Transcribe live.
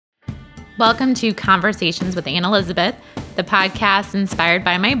Welcome to Conversations with Ann Elizabeth, the podcast inspired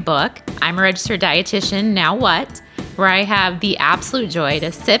by my book, I'm a Registered Dietitian, Now What?, where I have the absolute joy to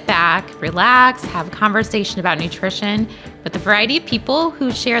sit back, relax, have a conversation about nutrition with a variety of people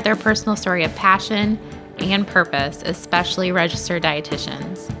who share their personal story of passion and purpose, especially registered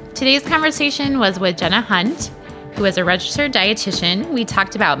dietitians. Today's conversation was with Jenna Hunt, who is a registered dietitian. We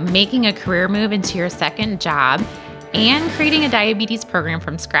talked about making a career move into your second job and creating a diabetes program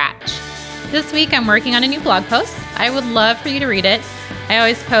from scratch. This week, I'm working on a new blog post. I would love for you to read it. I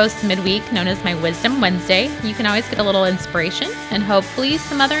always post midweek, known as my Wisdom Wednesday. You can always get a little inspiration and hopefully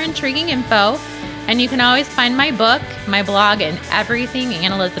some other intriguing info. And you can always find my book, my blog, and everything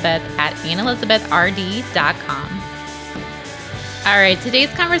Ann Elizabeth at annelizabethrd.com. All right,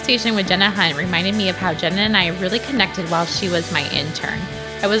 today's conversation with Jenna Hunt reminded me of how Jenna and I really connected while she was my intern.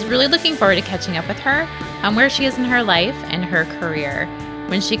 I was really looking forward to catching up with her on where she is in her life and her career.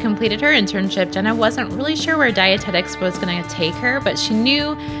 When she completed her internship, Jenna wasn't really sure where dietetics was going to take her, but she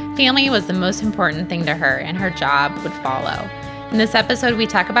knew family was the most important thing to her and her job would follow. In this episode, we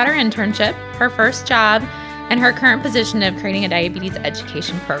talk about her internship, her first job, and her current position of creating a diabetes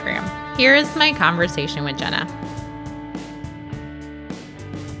education program. Here is my conversation with Jenna.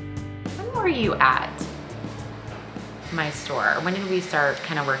 When were you at my store? When did we start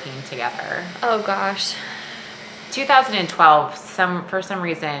kind of working together? Oh gosh. 2012, for some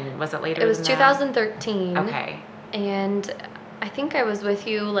reason, was it later? It was than 2013. that? Okay. And I think I was with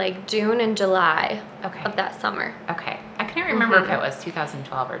you like June and July of that summer. Okay. I couldn't remember if it was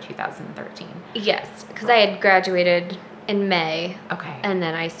 2012 or 2013. Yes, because I had graduated in May. Okay. And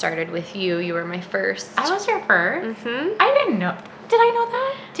then I started with you. You were my first. I was your first? Mm-hmm. I didn't know. Did I know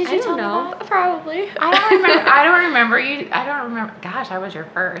that? Did you tell me that? Probably. I don't remember. I don't remember you. I don't remember. Gosh, I was your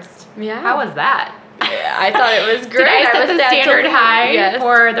first. Yeah. How was that? Yeah, I thought it was great. Did I set the standard high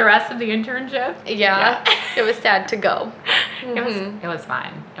for the rest of the internship? Yeah. It was sad to go. It was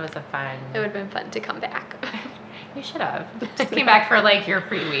fun. It was a fun. It would have been fun to come back. You should have. Just came back for like your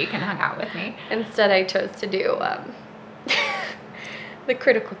free week and hung out with me. Instead, I chose to do the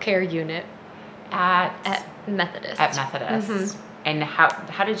critical care unit at Methodist. At Methodist. Mm-hmm. And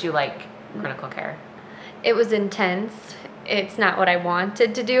how did you like critical care? It was intense. It's not what I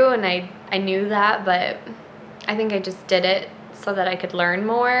wanted to do, and I knew that, but I think I just did it so that I could learn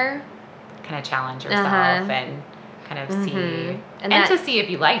more. Kind of challenge yourself and kind of see, and to see if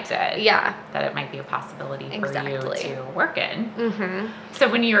you liked it. Yeah. That it might be a possibility for Exactly. you to work in. Mm-hmm. So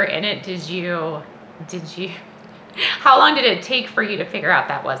when you were in it, did you, how long did it take for you to figure out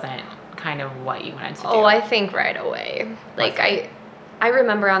that wasn't kind of what you wanted to do? Oh, I think right away. Like I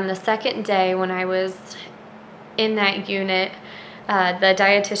remember on the second day when I was in that unit, the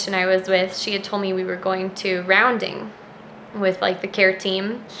dietitian I was with, she had told me we were going to rounding with like the care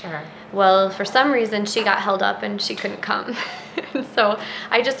team. Sure. Well, for some reason she got held up and she couldn't come. So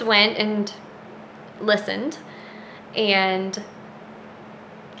I just went and listened, and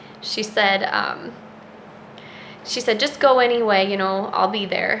she said just go anyway, I'll be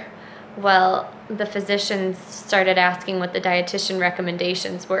there. Well, the physicians started asking what the dietitian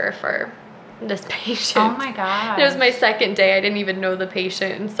recommendations were for this patient. Oh my God. It was my second day. I didn't even know the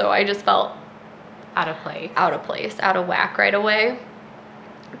patient, and so I just felt out of place, out of whack right away.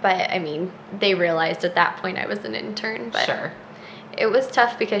 But I mean, they realized at that point I was an intern. But sure. It was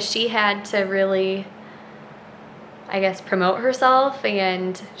tough because she had to really, I guess, promote herself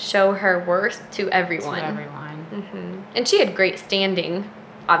and show her worth to everyone. Mm-hmm. And she had great standing.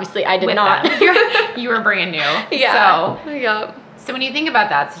 Obviously, I did with not. You were brand new. Yeah. So when you think about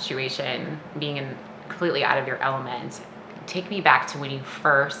that situation, being completely out of your element, take me back to when you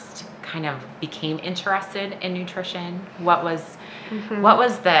first kind of became interested in nutrition. What was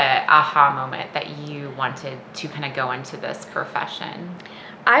the aha moment that you wanted to kind of go into this profession?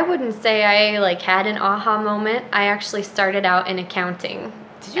 I wouldn't say I had an aha moment. I actually started out in accounting.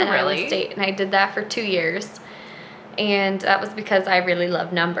 Did you really? At Iowa State, and I did that for 2 years. And that was because I really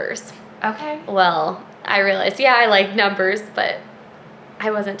love numbers. Okay. Well, I realized, I like numbers, but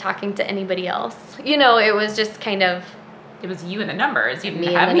I wasn't talking to anybody else. It was just kind of... It was you and the numbers. You didn't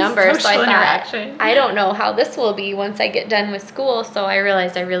me have and the numbers, social so I thought, interaction. I don't know how this will be once I get done with school, so I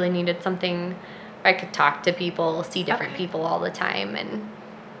realized I really needed something where I could talk to people, see different people all the time, and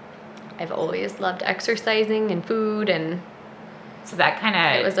I've always loved exercising and food, and so that kind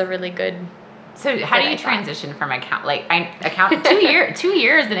of... It was a really good... So how do you transition from account 2 years 2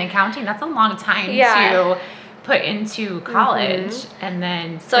 years in accounting? That's a long time to put into college and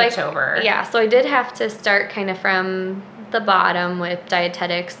then switch over. Yeah, so I did have to start kind of from the bottom with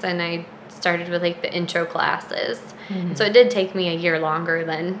dietetics, and I started with the intro classes. So it did take me a year longer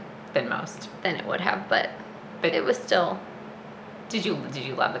than than most. than it would have, but But it was still. did you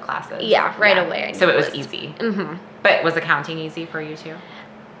love the classes? Yeah, right away. I So knew it was easy. Mm-hmm. But was accounting easy for you too?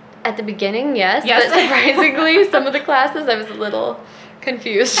 At the beginning, yes. Yes. But surprisingly, some of the classes I was a little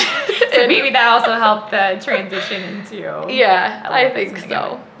confused. So maybe that also helped the transition into. Yeah, I elements think in the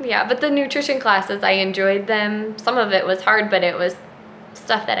so. Yeah, but the nutrition classes, I enjoyed them. Some of it was hard, but it was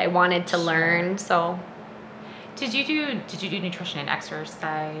stuff that I wanted to learn. So Did you do nutrition and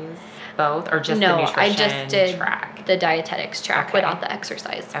exercise both, or just the no, nutrition I just did track? the dietetics track Okay. without the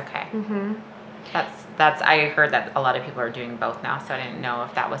exercise. Okay. Mm-hmm. That's I heard that a lot of people are doing both now, so I didn't know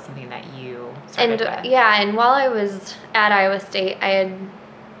if that was something that you started And with. yeah, and while I was at Iowa State, I had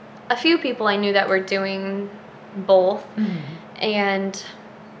a few people I knew that were doing both, and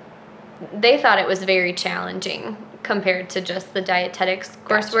they thought it was very challenging compared to just the dietetics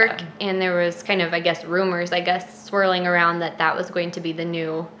coursework. Gotcha. And there was kind of, I guess, rumors, swirling around that was going to be the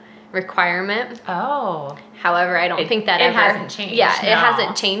new requirement. Oh. However, I don't think that it ever hasn't changed. Yeah, it no.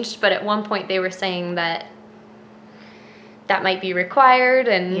 hasn't changed. But at one point, they were saying that might be required,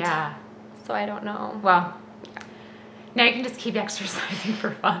 and Yeah. so I don't know. Well, now you can just keep exercising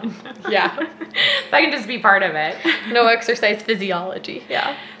for fun. Yeah. That can just be part of it. No exercise physiology.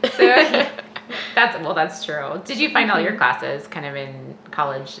 Yeah. So that's true. Did you find all your classes kind of in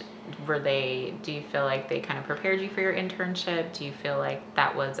college? Do you feel like they kind of prepared you for your internship? Do you feel like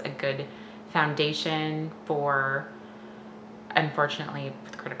that was a good foundation for, unfortunately,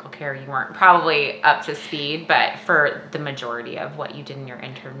 with critical care, you weren't probably up to speed, but for the majority of what you did in your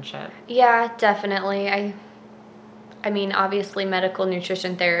internship? Yeah, definitely. I mean, obviously, medical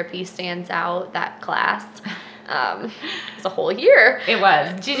nutrition therapy stands out, that class. It's a whole year. It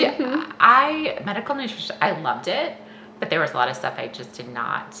was. Medical nutrition, I loved it, but there was a lot of stuff I just did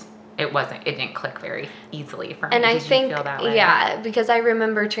not, it didn't click very easily for me. And I Did think, you feel that way? yeah, because I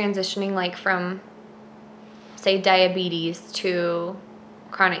remember transitioning from, say, diabetes to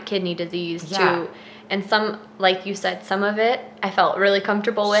chronic kidney disease and some, like you said, some of it I felt really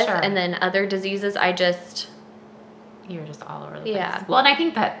comfortable with, Sure. and then other diseases You were just all over the place. Yeah. Well, and I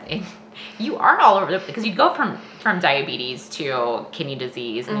think that you are all over the place because you go from diabetes to kidney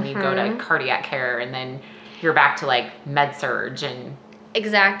disease, and then you go to cardiac care, and then you're back to med surge and.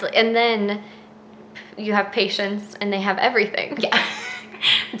 Exactly. And then you have patients and they have everything. Yeah.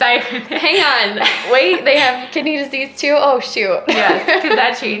 Hang on. Wait, they have kidney disease too? Oh, shoot. Yes, because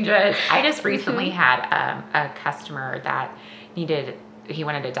that changes. I just recently had a customer that he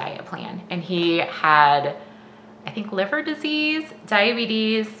wanted a diet plan, and he had, I think, liver disease,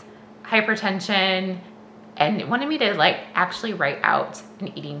 diabetes, hypertension, and wanted me to actually write out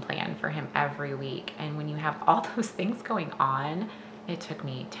an eating plan for him every week. And when you have all those things going on, it took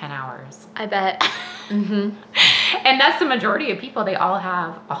me 10 hours. I bet. And that's the majority of people. They all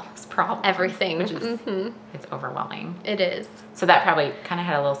have all those problems. Everything. Which is, it's overwhelming. It is. So that probably kind of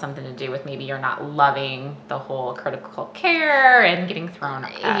had a little something to do with maybe you're not loving the whole critical care and getting thrown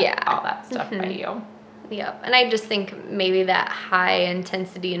at all that stuff by you. Yep. And I just think maybe that high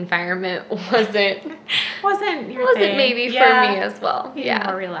intensity environment wasn't your thing. maybe for me as well. Yeah.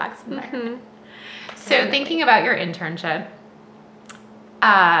 More relaxed environment. So thinking about your internship,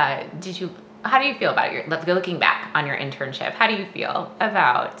 how do you feel about looking back on your internship? How do you feel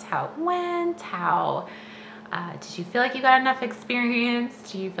about how it went? Did you feel like you got enough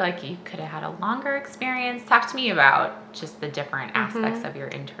experience? Do you feel like you could have had a longer experience? Talk to me about just the different aspects of your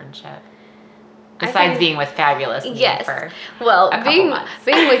internship. Besides being with Fabulous. Yes. For well, a couple months.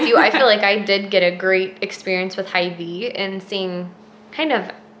 being with you, I feel like I did get a great experience with Hy-Vee and seeing kind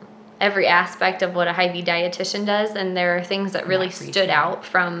of every aspect of what a Hy-Vee dietitian does. And there are things that really stood out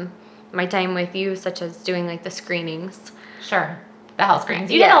from my time with you, such as doing the screenings. Sure. The health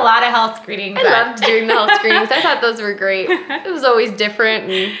screenings. You did a lot of health screenings. I loved doing the health screenings. I thought those were great. It was always different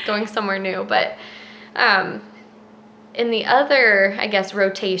and going somewhere new. But in the other, I guess,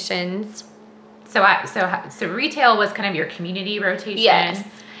 rotations. So retail was kind of your community rotation? Yes.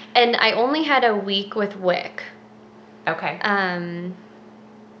 And I only had a week with WIC. Okay. And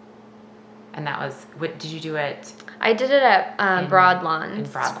that was, what did you do it? I did it at Broadlawns. In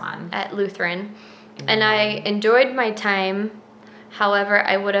Broadlawns. At Lutheran. And I enjoyed my time. However,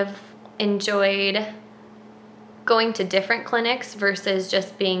 I would have enjoyed going to different clinics versus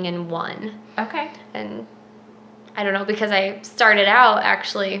just being in one. Okay. And I don't know, because I started out,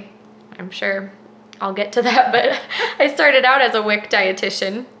 actually, I'm sure I'll get to that, but I started out as a WIC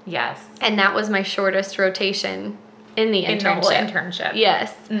dietitian. Yes. And that was my shortest rotation in the internship. In the whole internship.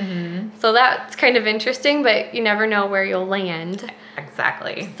 Yes. Mm-hmm. So that's kind of interesting, but you never know where you'll land.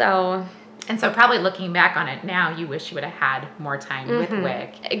 Exactly. So And so probably looking back on it now, you wish you would have had more time with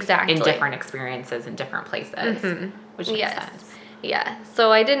WIC. Exactly. In different experiences in different places, which makes sense. Yeah.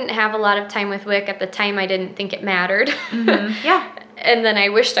 So I didn't have a lot of time with WIC. At the time, I didn't think it mattered. Yeah. And then I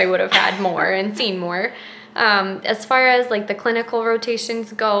wished I would have had more and seen more. As far as like the clinical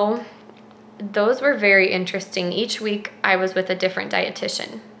rotations go, those were very interesting. Each week I was with a different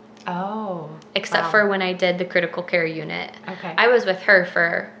dietitian. Oh. Except for when I did the critical care unit. Okay. I was with her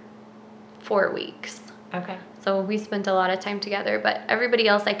for 4 weeks. Okay. So we spent a lot of time together, but everybody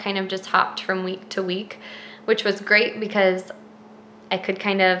else I kind of just hopped from week to week, which was great because I could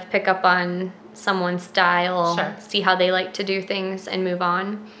kind of pick up on someone's style, see how they like to do things, and move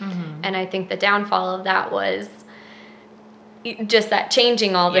on. And I think the downfall of that was just that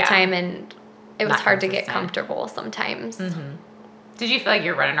changing all the time, and it was hard to get comfortable sometimes. Did you feel like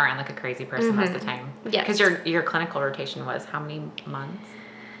you're running around like a crazy person most of the time? Yes. Because your clinical rotation was how many months?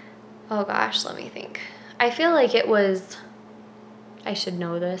 Oh gosh, let me think. I feel like it was, I should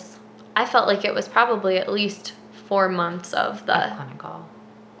know this. I felt like it was probably at least 4 months of the clinical,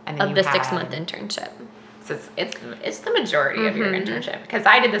 and then of the 6-month internship. So it's the majority of your internship, because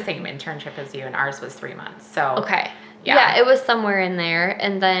I did the same internship as you, and ours was 3 months. So yeah, it was somewhere in there.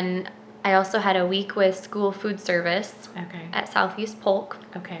 And then I also had a week with school food service at Southeast Polk.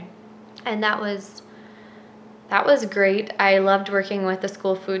 Okay. And that was great. I loved working with the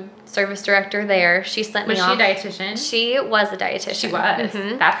school food service director there. She sent me off. Was she a dietitian? She was a dietitian. She was.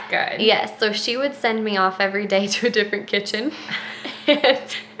 That's good. Yes. So she would send me off every day to a different kitchen.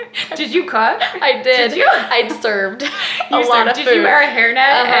 Did you cook? I did. Did you? I served a lot of food. Did you wear a hairnet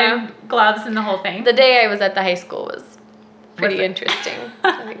and gloves and the whole thing? The day I was at the high school was pretty interesting.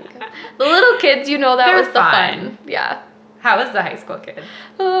 The little kids, that was the fun. Yeah. How was the high school kid?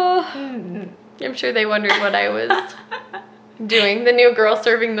 Oh, I'm sure they wondered what I was doing. The new girl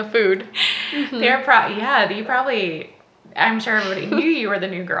serving the food. They're probably. I'm sure everybody knew you were the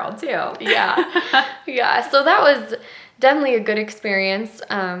new girl too. Yeah. So that was definitely a good experience.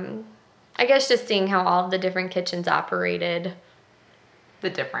 I guess just seeing how all of the different kitchens operated. The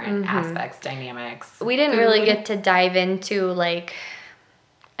different aspects, dynamics. We didn't really get to dive into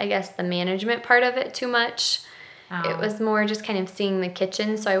I guess the management part of it too much. It was more just kind of seeing the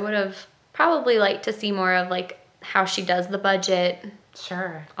kitchen. So I would have probably liked to see more of how she does the budget.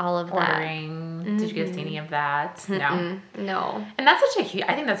 Sure. All of Ordering. that. Did you get to see any of that? No. No. And that's I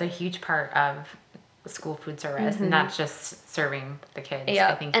think that's a huge part of school food service, not just serving the kids.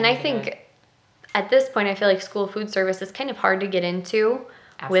 Yeah. I think at this point, I feel like school food service is kind of hard to get into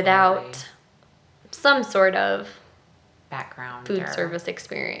without some sort of background food service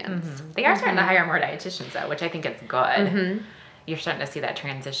experience. They are starting to hire more dietitians though, which I think is good. You're starting to see that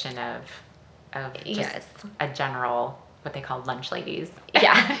transition of just a general, what they call lunch ladies.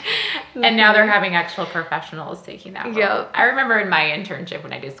 Yeah. And now they're having actual professionals taking that role. Yep. I remember in my internship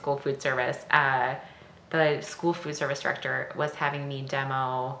when I did school food service, the school food service director was having me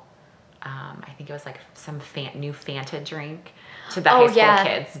demo, I think it was some new Fanta drink to the high school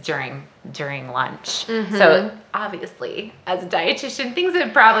kids during lunch. So obviously, as a dietitian, things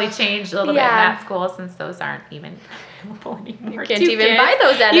have probably changed a little bit in that school, since those aren't even available anymore. You can't even buy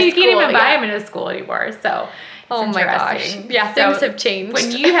those at a school. You can't even buy them in a school anymore. So oh my gosh. Yeah, things have changed.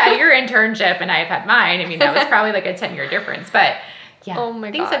 When you had your internship and I've had mine, I mean, that was probably a 10-year difference. But yeah,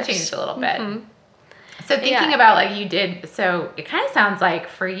 things have changed a little bit. So thinking about you did, so it kind of sounds like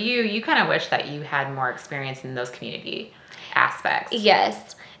for you kind of wish that you had more experience in those community aspects.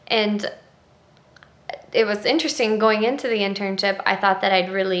 Yes. And it was interesting going into the internship. I thought that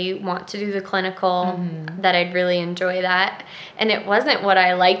I'd really want to do the clinical, that I'd really enjoy that. And it wasn't what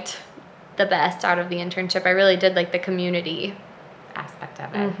I liked the best out of the internship. I really did like the community aspect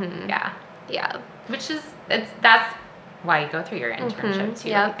of it. Yeah. Yeah. Which is, that's why you go through your internship too.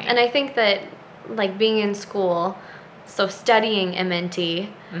 Yeah. And I think that being in school, so studying MNT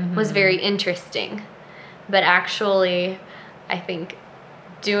was very interesting. But actually, I think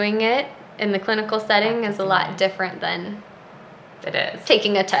doing it in the clinical setting is a lot different than it is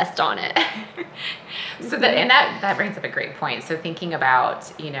taking a test on it. So that brings up a great point. So thinking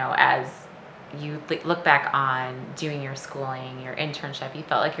about, as you look back on doing your schooling, your internship, you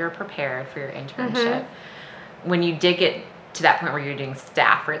felt like you were prepared for your internship. When you did get to that point where you're doing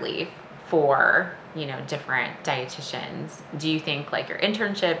staff relief for, different dietitians, do you think your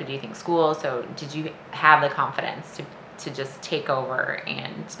internship, or do you think school, so did you have the confidence to just take over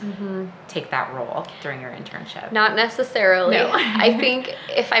and take that role during your internship? Not necessarily. No. I think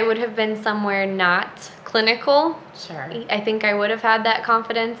if I would have been somewhere not clinical, sure, I think I would have had that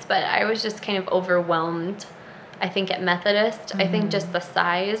confidence, but I was just kind of overwhelmed I think at Methodist. I think just the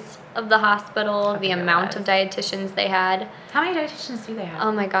size of the hospital, the amount of dietitians they had. How many dietitians do they have?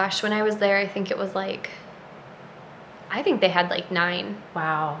 Oh my gosh, when I was there, I think it was like, I think they had like 9.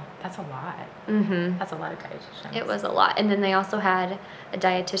 Wow, that's a lot. Mm-hmm. That's a lot of dietitians. It was a lot. And then they also had a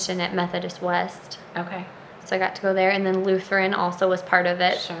dietitian at Methodist West. Okay. So I got to go there. And then Lutheran also was part of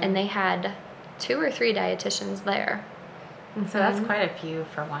it. Sure. And they had 2 or 3 dietitians there. So that's quite a few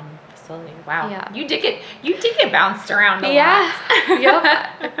for one facility. Wow. Yeah. You did get bounced around a lot.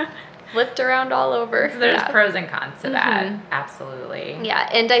 Yep. Flipped around all over. So there's pros and cons to that. Absolutely. Yeah.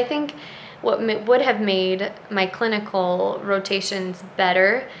 And I think what would have made my clinical rotations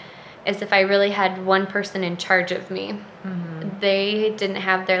better is if I really had one person in charge of me. They didn't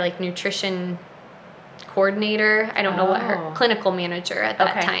have their like nutrition coordinator. I don't know what her clinical manager at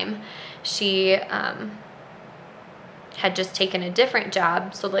that time. She had just taken a different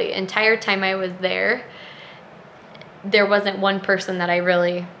job. So the entire time I was there wasn't one person that I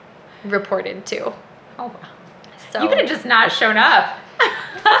really reported to. Oh, wow. So you could have just not shown up.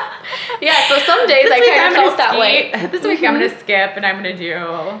 Yeah, so some days I kind of felt that way. This week I'm going to skip and I'm going to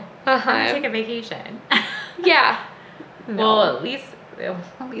I'm going to take a vacation. Yeah. No. Well, at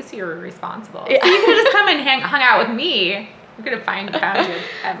least you were responsible. Yeah. So you could have just come and hung out with me. You could have found you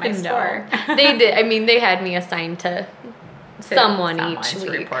at my store. They did. I mean, they had me assigned to someone each to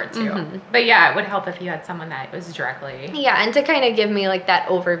week. report to. But yeah, it would help if you had someone that was directly. Yeah, and to kind of give me like that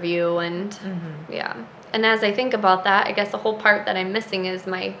overview and yeah. And as I think about that, I guess the whole part that I'm missing is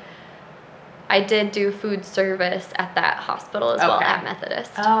I did do food service at that hospital as well at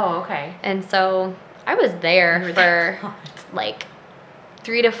Methodist. Oh, okay. And so I was there for like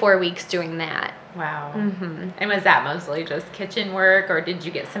 3 to 4 weeks doing that. Wow. And was that mostly just kitchen work, or did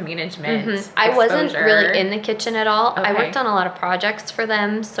you get some management exposure? I wasn't really in the kitchen at all. I worked on a lot of projects for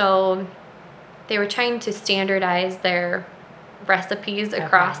them, so they were trying to standardize their recipes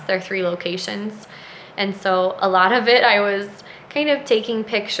across their 3 locations. And so a lot of it I was kind of taking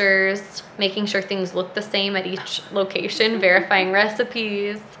pictures, making sure things looked the same at each location, verifying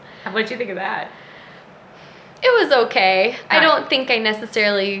recipes. What did you think of that? It was okay. I don't think I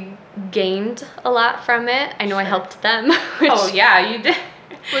necessarily gained a lot from it. I know I helped them. Which you did.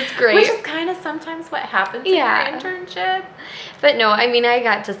 Was great. Which is kind of sometimes what happens in your internship. But no, I mean, I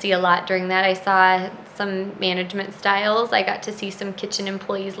got to see a lot during that. I saw some management styles. I got to see some kitchen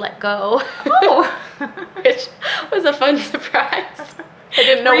employees let go. Oh. Which was a fun surprise. I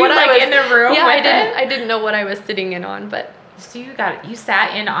didn't know what I was in the room. Yeah, I didn't know what I was sitting in on, but so you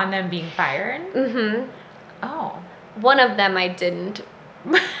sat in on them being fired? Oh. One of them I didn't.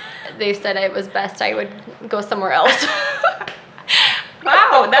 They said it was best I would go somewhere else.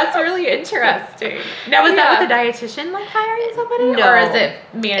 Wow, that's really interesting. Now, was that with a dietitian, like firing somebody? No. Or is it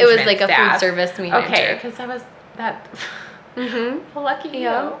management It was like staff? a food service manager. Okay, because I was that lucky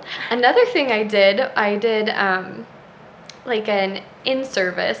you. Another thing I did like an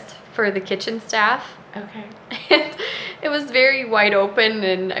in-service for the kitchen staff. Okay. And it was very wide open,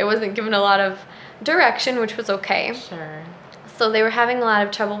 and I wasn't given a lot of direction, which was okay. Sure. So they were having a lot of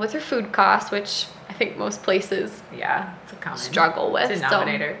trouble with their food costs, which I think most places it's a common struggle with.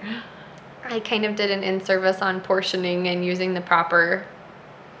 Denominator. So I kind of did an in-service on portioning and using the proper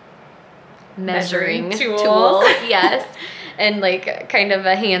measuring tools. Yes. And like kind of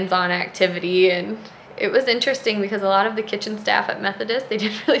a hands-on activity. And it was interesting because a lot of the kitchen staff at Methodist, they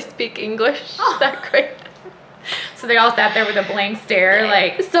didn't really speak English that great. So they all sat there with a blank stare,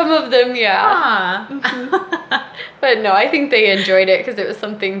 like... Some of them, yeah. But no, I think they enjoyed it because it was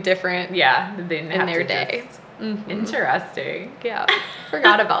something different they didn't have in their to day. Interesting. Yeah.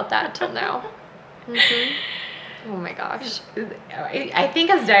 Forgot about that till now. Oh my gosh. I think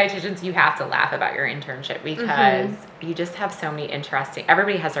as dietitians, you have to laugh about your internship because you just have so many interesting...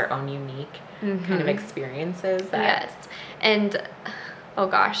 Everybody has their own unique kind of experiences. Yes. And... Oh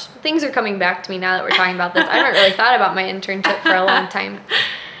gosh, things are coming back to me now that we're talking about this. I haven't really thought about my internship for a long time.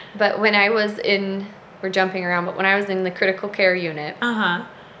 But when I was we're jumping around, but when I was in the critical care unit, I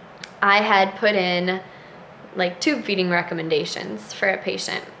had put in like tube feeding recommendations for a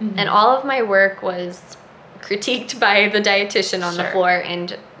patient. And all of my work was critiqued by the dietitian on the floor.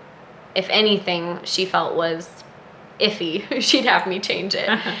 And if anything she felt was iffy, she'd have me change it.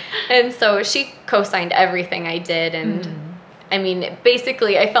 And so she co-signed everything I did. And I mean,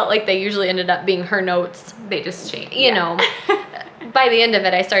 basically, I felt like they usually ended up being her notes. They just changed. You know, by the end of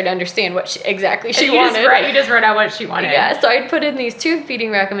it, I started to understand what exactly she wanted. You just wrote out what she wanted. Yeah, so I'd put in these tube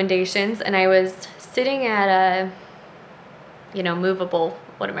feeding recommendations, and I was sitting at a, movable,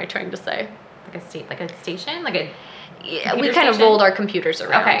 what am I trying to say? Like a station? Like a Yeah, we kind of rolled our computers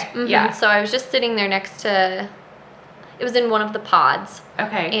around. Okay, Yeah, so I was just sitting there next to it was in one of the pods.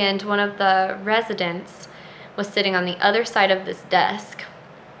 Okay. And one of the residents was sitting on the other side of this desk.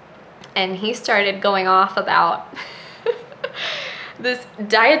 And he started going off about this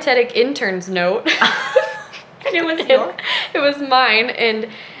dietetic intern's note. And it was yours? It was mine. And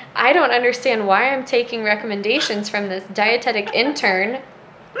I don't understand why I'm taking recommendations from this dietetic intern.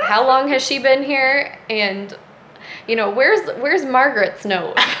 How long has she been here? And, you know, where's Margaret's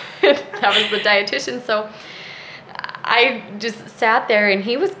note? That was the dietitian. So I just sat there, and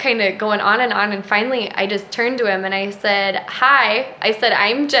he was kind of going on, and finally I just turned to him and I said, "Hi." I said,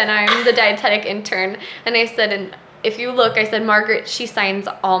 "I'm Jenna. I'm the dietetic intern." And I said, "And if you look," I said, "Margaret, she signs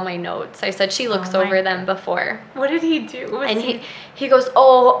all my notes." I said, "She looks over them before." What did he do? And he goes,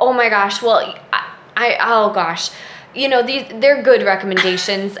 "Oh my gosh. Well, oh gosh. You know, they're good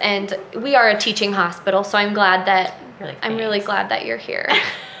recommendations, and we are a teaching hospital, so I'm really glad that you're here."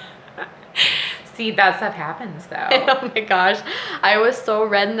 See, that stuff happens, though. Oh my gosh. I was so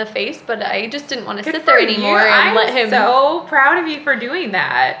red in the face, but I just didn't want to sit there anymore and let him. I'm so proud of you for doing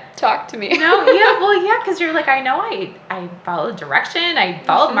that. Talk to me. No, yeah, well, yeah, because you're like, I know I followed direction, I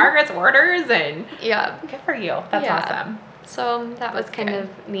followed Margaret's orders, and yeah. Good for you. That's awesome. So that was kind of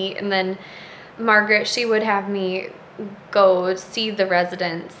neat. And then Margaret, she would have me go see the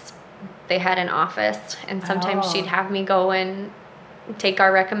residents. They had an office, and sometimes she'd have me go and take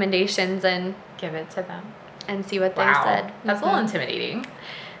our recommendations and give it to them and see what they said. That's a little intimidating.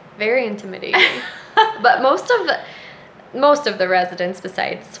 Very intimidating. But most of the residents,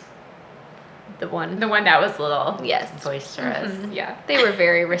 besides the one that was a little boisterous. Mm-hmm. Yeah, they were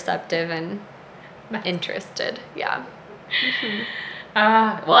very receptive and interested. Yeah.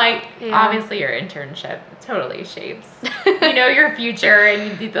 Obviously your internship totally shapes your future,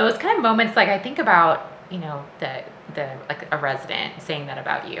 and those kind of moments. Like I think about the like a resident saying that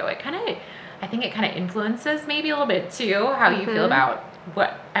about you. I think it kind of influences maybe a little bit too how you feel about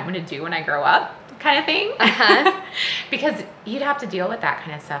what I'm going to do when I grow up, kind of thing. Because you'd have to deal with that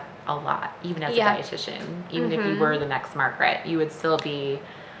kind of stuff a lot, even as a dietitian. Even if you were the next Margaret, you would still be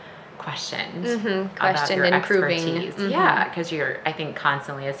questioned about your expertise. Yeah, because I think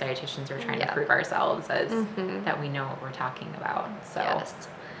constantly as dietitians we're trying to prove ourselves as that we know what we're talking about. So,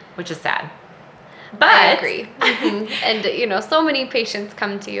 which is sad. But I agree. And so many patients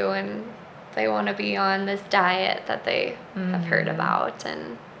come to you and they want to be on this diet that they have heard about,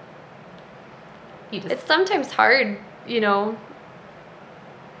 and it's sometimes hard,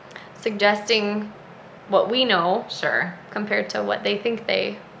 suggesting what we know compared to what they think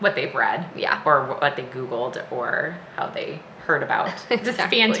what they've read, or what they Googled, or how they heard about this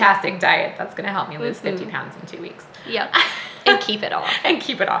fantastic diet that's going to help me lose 50 pounds in 2 weeks. Yep. And keep it off. And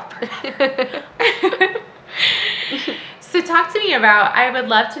keep it off forever. So talk to me about, I would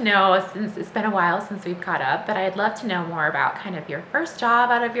love to know, since it's been a while since we've caught up, but I'd love to know more about kind of your first job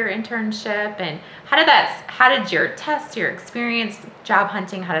out of your internship, and how did your test, your experience, job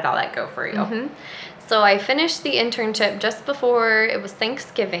hunting, how did all that go for you? So I finished the internship just before it was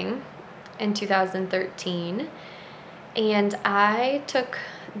Thanksgiving in 2013, and I took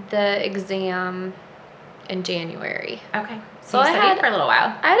the exam in January. Okay. So you studied for a little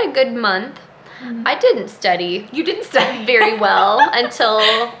while. I had a good month. I didn't study. You didn't study very well until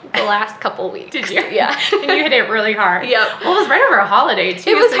the last couple weeks. Did you? Yeah. And you hit it really hard. Yep. Well, it was right over a holiday, too.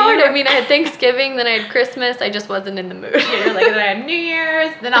 It was hard. I mean, I had Thanksgiving, then I had Christmas. I just wasn't in the mood. You're like, then I have New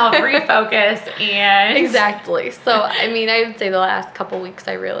Year's, then I'll refocus, and... Exactly. So, I mean, I would say the last couple weeks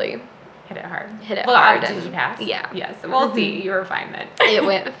I really... Hit it hard. Hard. Did you pass? Yeah. Yes. We'll see. You were fine then. It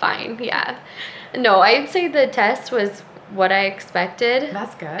went fine, yeah. No, I'd say the test was what I expected.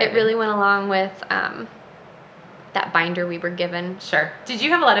 That's good. It really went along with that binder we were given. Sure. Did you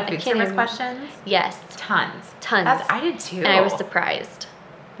have a lot of food service questions? Yes. Tons. Tons. I did too. And I was surprised.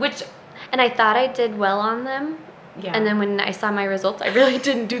 And I thought I did well on them. Yeah. And then when I saw my results, I really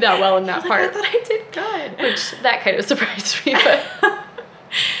didn't do that well in that part. I thought I did good. Which, that kind of surprised me. But.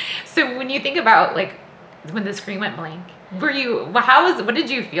 So when you think about, like, when the screen went blank, what did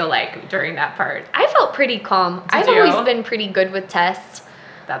you feel like during that part? I felt pretty calm. I've always been pretty good with tests.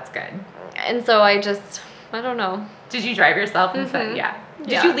 That's good. And so I don't know. Did you drive yourself and said,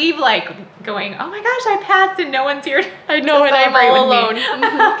 Did you leave, like, going, oh my gosh, I passed and no one's here? I know, and I'm all alone.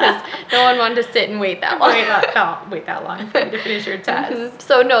 Because no one wanted to sit and wait that long. Wait that long for you to finish your test.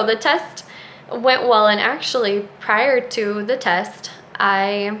 So, no, the test went well. And actually, prior to the test,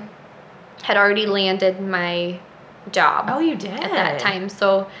 I had already landed my job. Oh, you did? At that time.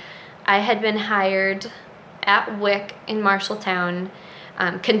 So, I had been hired at WIC in Marshalltown,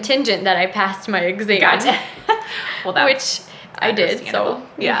 contingent that I passed my exam. Gotcha. Well, which I did. Understandable. So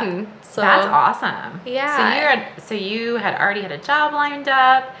yeah. mhm. So That's awesome. Yeah. So you had already had a job lined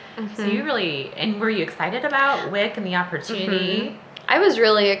up. So Mhm. you really, and were you excited about WIC and the opportunity? I was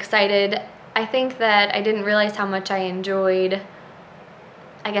really excited. I think that I didn't realize how much I enjoyed,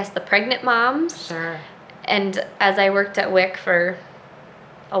 I guess, the pregnant moms. Sure. And as I worked at WIC for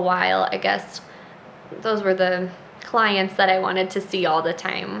a while, I guess those were the clients that I wanted to see all the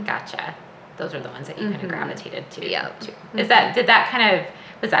time. Gotcha. Those are the ones that you kind of gravitated to. Yep. To. Was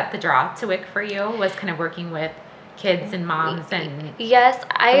that the draw to WIC for you? Was kind of working with kids and moms and Yes,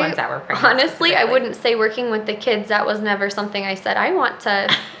 the ones that were pregnant honestly, I specifically? wouldn't say working with the kids. That was never something I said. I want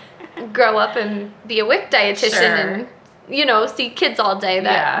to grow up and be a WIC dietitian Sure. and, see kids all day.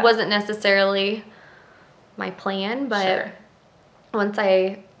 That Yeah. wasn't necessarily my plan, but Sure. once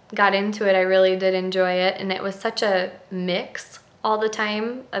I got into it, I really did enjoy it. And it was such a mix all the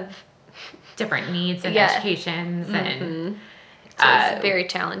time of, Different needs and Yeah. educations and so it was very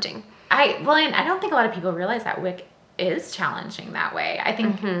challenging. and I don't think a lot of people realize that WIC is challenging that way. I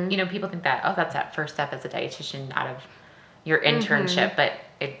think, people think that, that's that first step as a dietitian out of your internship, but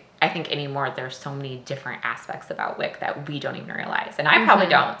I think anymore there's so many different aspects about WIC that we don't even realize. And I probably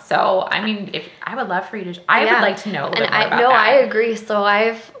don't. So, I mean, if I would love for you to, I would like to know a little bit more about that. I agree. So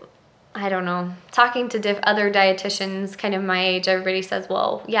I don't know, talking to other dietitians kind of my age, everybody says,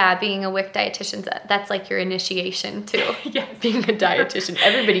 well, yeah, being a WIC dietitian, that's like your initiation to Yes. being a dietitian.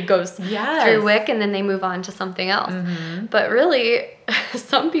 Everybody goes Yes. through WIC and then they move on to something else. But really,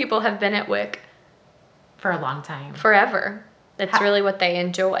 some people have been at WIC For a long time. forever. That's really what they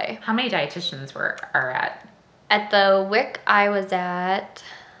enjoy. How many dietitians are at? At the WIC I was at,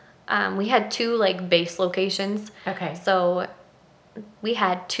 we had 2 like base locations. Okay. So we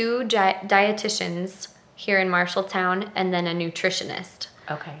had 2 dietitians here in Marshalltown and then a nutritionist.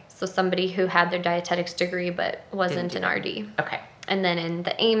 Okay. So somebody who had their dietetics degree but wasn't an Didn't do RD. Okay. And then in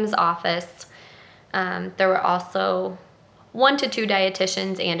the Ames office, there were also 1 to 2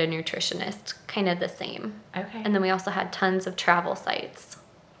 dietitians and a nutritionist, kind of the same. Okay. And then we also had tons of travel sites.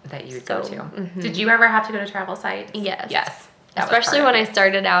 That you would go So, to. Did you ever have to go to travel sites? Yes. Yes. That was Especially part when of I it.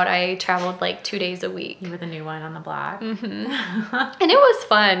 started out, I traveled like 2 days a week. You were the new one on the block. And it was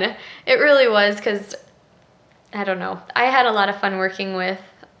fun. It really was because, I don't know, I had a lot of fun working with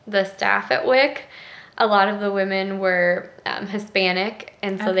the staff at WIC. A lot of the women were Hispanic,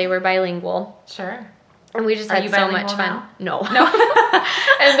 and so they were bilingual. Sure. And we just Are had you so bilingual much fun. now? No.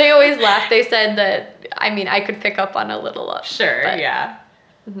 And they always laughed. They said that, I could pick up on a little of Sure, but yeah.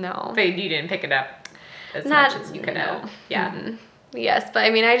 No. But you didn't pick it up as Not- much as you could no. have. Yeah. Mhm. Yes, but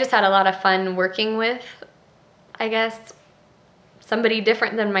I just had a lot of fun working with, I guess, somebody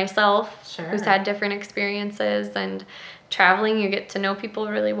different than myself Sure. who's had different experiences, and traveling, you get to know people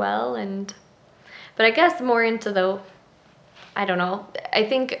really well. But I guess more into I don't know, I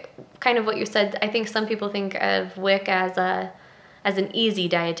think kind of what you said, I think some people think of WIC as an easy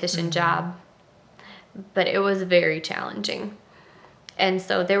dietitian job, but it was very challenging. And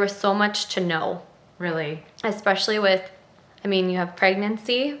so there was so much to know. Really? Especially with, you have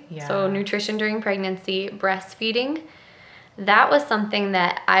pregnancy, so Yeah. nutrition during pregnancy, breastfeeding. That was something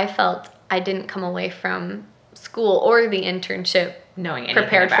that I felt I didn't come away from school or the internship Knowing anything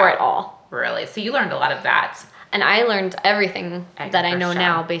prepared about. for it all. Really? So you learned a lot of that. And I learned everything At that your I know first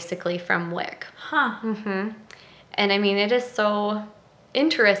now job. basically from WIC. Huh. And it is so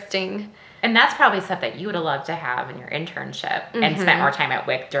interesting. And that's probably stuff that you would have loved to have in your internship and spent more time at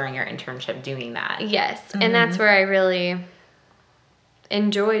WIC during your internship doing that. Yes, and that's where I really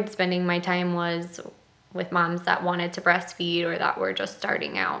enjoyed spending my time, was with moms that wanted to breastfeed or that were just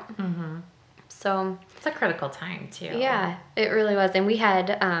starting out. So It's a critical time too. yeah, it really was. And we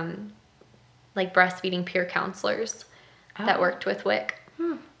had like breastfeeding peer counselors that Oh. worked with WIC.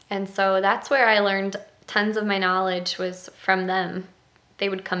 And so that's where I learned tons of my knowledge, was from them. They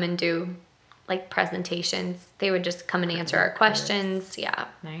would come and do like presentations. They would just come and answer our questions. Yeah.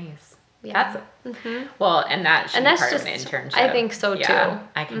 Nice. Yeah. That's well, and that should And be that's part of just- an internship. I think so, Yeah, too.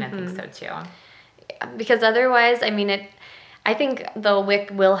 I kind of think so too. Because otherwise, I think the WIC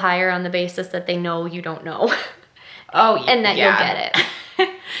will hire on the basis that they know you don't know. Oh, And that you'll get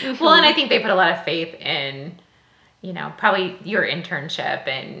it. Well, and I think they put a lot of faith in, probably your internship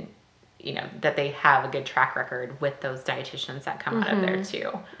and, that they have a good track record with those dietitians that come out of there too,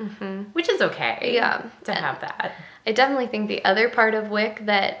 which is okay. Yeah. To have that. I definitely think the other part of WIC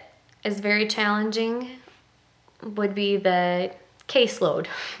that is very challenging would be the caseload.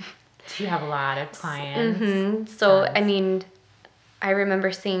 Do you have a lot of clients? So, Tons. I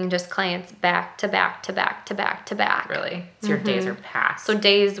remember seeing just clients back to back to back to back to back. Really? So your days are packed. So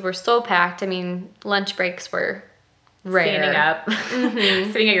days were so packed. Lunch breaks were rare. Standing up,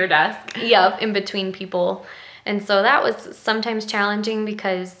 sitting at your desk. Yep, in between people. And so that was sometimes challenging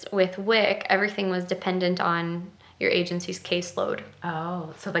because with WIC, everything was dependent on your agency's caseload.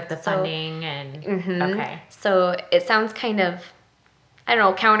 Oh, so like the funding and, okay. So it sounds kind of, I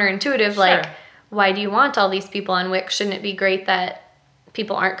don't know, counterintuitive, like, why do you want all these people on WIC? Shouldn't it be great that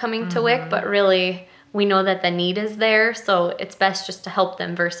people aren't coming to WIC? But really, we know that the need is there, so it's best just to help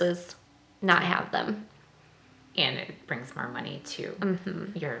them versus not have them. And it brings more money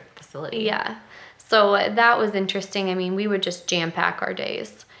to your facility. Yeah. So that was interesting. I mean, we would just jam pack our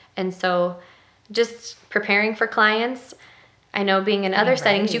days. And so just preparing for clients, I know being in other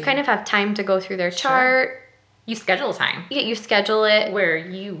settings, you kind of have time to go through their chart. You schedule time. Yeah, you schedule it. Where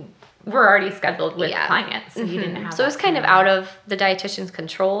you were already scheduled with clients. So you didn't have So it was kind of out of the dietitian's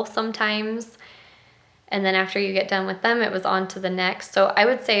control sometimes. And then after you get done with them, it was on to the next. So I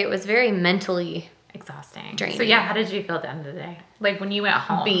would say it was very mentally exhausting. draining. So yeah, how did you feel at the end of the day? Like when you went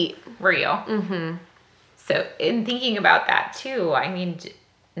home, beat. Were you? Mm-hmm. So in thinking about that too, I mean,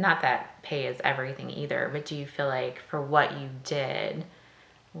 not that pay is everything either, but do you feel like for what you did,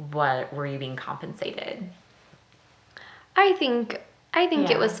 what were you being compensated? I think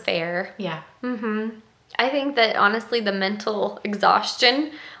it was fair. Yeah. I think that honestly the mental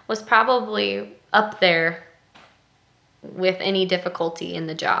exhaustion was probably up there with any difficulty in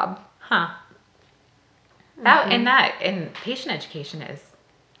the job. Huh. And patient education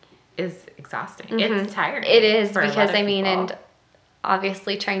is exhausting. It's tiring. It is because and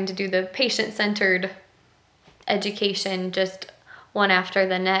obviously trying to do the patient-centered education just one after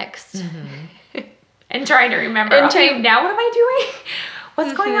the next. And trying to remember, now what am I doing?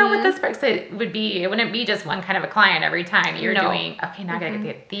 What's going on with this person? It wouldn't be just one kind of a client every time. You're doing, okay, now I gotta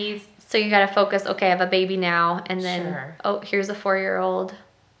get these. So you gotta focus, okay, I have a baby now, and then, here's a 4-year-old.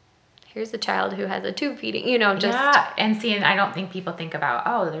 Here's a child who has a tube feeding, just. Yeah, and I don't think people think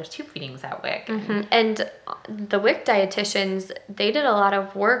about, there's tube feedings at WIC. And the WIC dietitians, they did a lot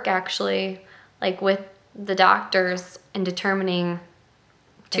of work actually, like with the doctors in determining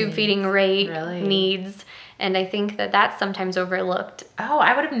tube feeding rate, needs, and I think that that's sometimes overlooked. Oh,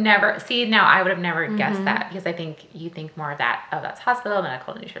 I would have never guessed that, because I think you think more of that, that's hospital,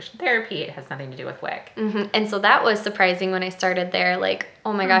 medical nutrition therapy, it has nothing to do with WIC. And so that was surprising when I started there, like,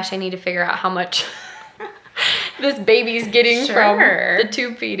 oh my gosh, I need to figure out how much this baby's getting from the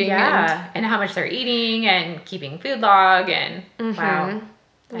tube feeding. Yeah, and how much they're eating and keeping food log and wow.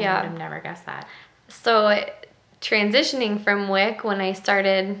 I would have never guessed that. So transitioning from WIC, when I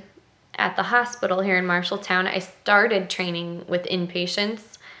started at the hospital here in Marshalltown, I started training with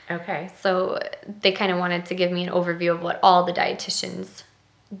inpatients. Okay. So they kind of wanted to give me an overview of what all the dietitians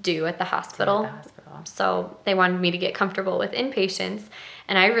do at the hospital. So they wanted me to get comfortable with inpatients,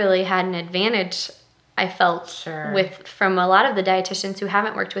 and I really had an advantage, I felt, from a lot of the dietitians who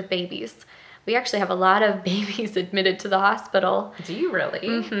haven't worked with babies. We actually have a lot of babies admitted to the hospital. Do you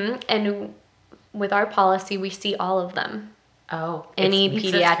really? And with our policy, we see all of them. Oh, any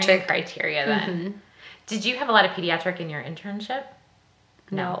pediatric criteria then. Did you have a lot of pediatric in your internship?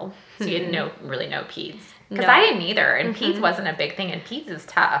 No. So you didn't really know peds? Because I didn't either, and peds wasn't a big thing, and peds is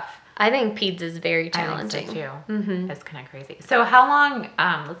tough. I think peds is very challenging. I think so too. That's kind of crazy. So how long,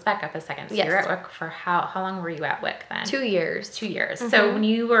 let's back up a second. So you were at WIC for how long were you at WIC then? 2 years. 2 years. So when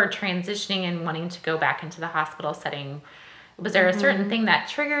you were transitioning and wanting to go back into the hospital setting, was there a certain thing that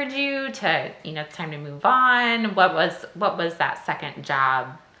triggered you to, it's time to move on? What was that second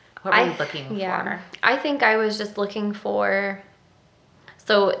job? What were you looking for? I think I was just looking for,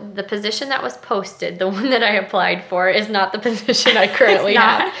 so the position that was posted, the one that I applied for, is not the position I currently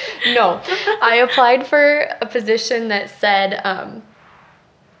have. No. I applied for a position that said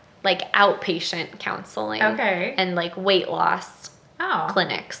like outpatient counseling. Okay. And like weight loss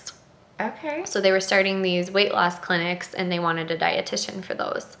clinics. Okay. So they were starting these weight loss clinics, and they wanted a dietitian for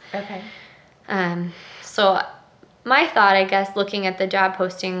those. Okay. So my thought, I guess, looking at the job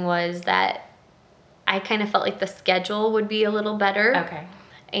posting was that I kind of felt like the schedule would be a little better. Okay.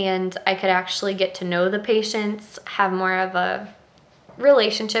 And I could actually get to know the patients, have more of a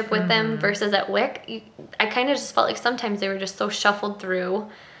relationship with them, versus at WIC, I kind of just felt like sometimes they were just so shuffled through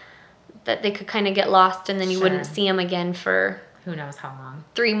that they could kind of get lost, and then you wouldn't see them again for who knows how long,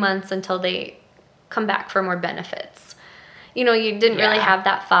 3 months until they come back for more benefits. You didn't really have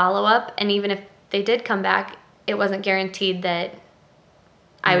that follow-up, and even if they did come back, it wasn't guaranteed that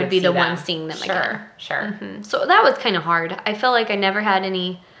I would be the one seeing them again. Sure. So that was kind of hard. I felt like I never had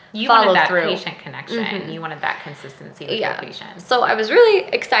any you follow wanted that through. Patient connection. You wanted that consistency with your patients. So I was really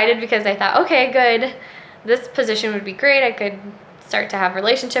excited because I thought, okay, good. This position would be great. I could start to have a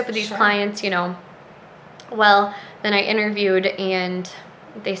relationship with these clients, Well, then I interviewed and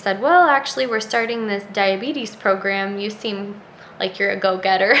they said, well, actually, we're starting this diabetes program. You seem like you're a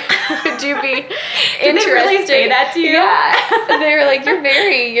go-getter. Would you be interested? Did they really say that to you? Yeah. They were like, you're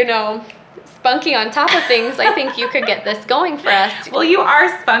very, spunky on top of things. I think you could get this going for us. Well, you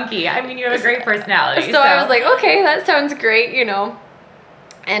are spunky. I mean, you have a great personality. So I was like, okay, that sounds great,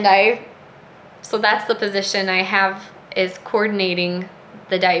 And so that's the position I have, is coordinating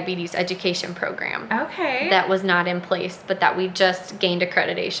the diabetes education program. Okay. That was not in place, but that we just gained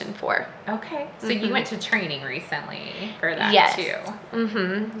accreditation for. Okay. So you went to training recently for that too.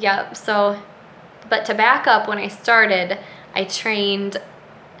 Mm-hmm. Yep. So, but to back up, when I started, I trained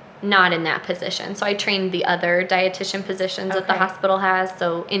not in that position. So I trained the other dietitian positions that the hospital has.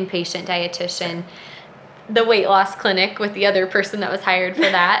 So inpatient dietitian, the weight loss clinic with the other person that was hired for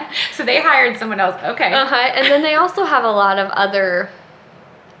that. So they hired someone else. Okay. And then they also have a lot of other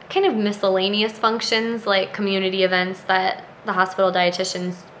kind of miscellaneous functions, like community events that the hospital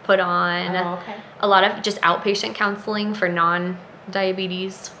dietitians put on. Oh, okay. A lot of just outpatient counseling for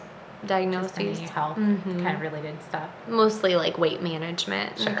non-diabetes diagnoses. Just any health kind of related stuff. Mostly like weight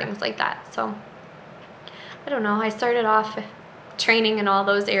management and things like that. So I don't know. I started off training in all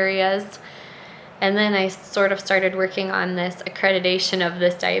those areas. And then I sort of started working on this accreditation of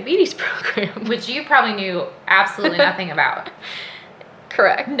this diabetes program. Which you probably knew absolutely nothing about.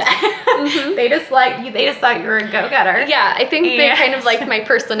 Correct. They just thought you were a go-getter. Yeah, I think they kind of liked my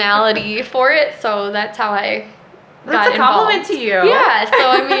personality for it, so that's how I got That's a compliment to you. Yeah, so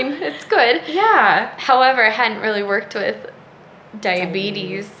I mean, it's good. Yeah. However, I hadn't really worked with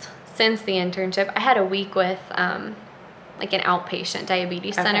diabetes since the internship. I had a week with like an outpatient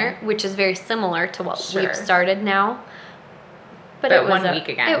diabetes center, which is very similar to what we've started now. But it was 1 week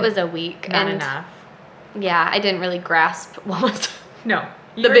again. It was a week. Not enough. Yeah, I didn't really grasp what was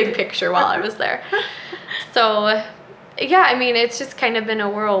the big picture while I was there. So, yeah, I mean, it's just kind of been a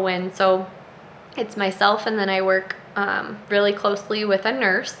whirlwind. So it's myself, and then I work really closely with a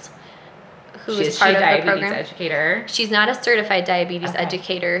nurse who is part of the program. Educator. She's not a certified diabetes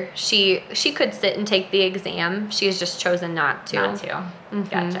educator. She could sit and take the exam. She has just chosen not to. Mm-hmm.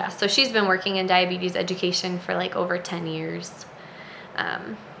 Gotcha. So she's been working in diabetes education for like over 10 years.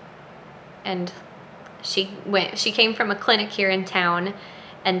 And she came from a clinic here in town,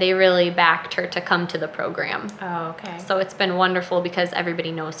 and they really backed her to come to the program. Oh, okay. So it's been wonderful because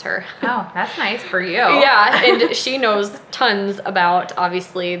everybody knows her. Oh, that's nice for you. Yeah, and she knows tons about,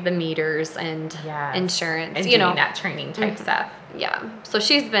 obviously, the meters and insurance. And doing that training type stuff. Yeah. So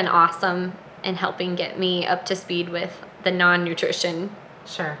she's been awesome in helping get me up to speed with the non-nutrition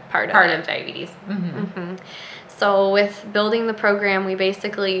part of diabetes. So with building the program, we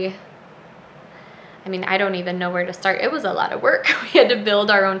basically... I mean, I don't even know where to start. It was a lot of work. We had to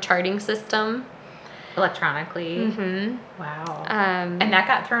build our own charting system. Electronically. Mm-hmm. Wow. And that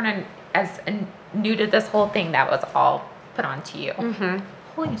got thrown in as new to this whole thing. That was all put onto you. Mm-hmm.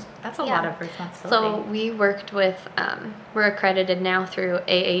 Holy, that's a lot of responsibility. So we worked with, we're accredited now through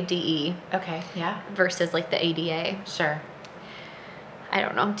AADE. Okay, yeah. Versus like the ADA. Sure. I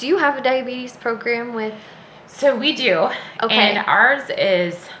don't know. Do you have a diabetes program with... So we do. Okay. And ours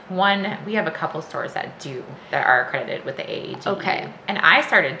is we have a couple stores that are accredited with the AAD. Okay. And I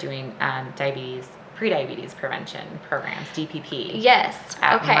started doing pre-diabetes prevention programs, DPP. Yes.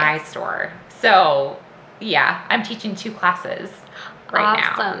 At my store. So, yeah, I'm teaching 2 classes right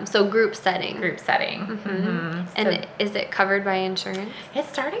now. Awesome. So group setting. Mm-hmm. And is it covered by insurance? It's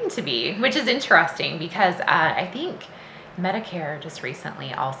starting to be, which is interesting because I think Medicare just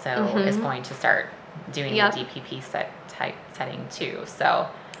recently also is going to start doing the DPP type setting too. So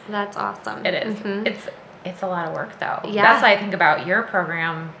that's awesome. It is. It's a lot of work though. Yeah. That's why I think about your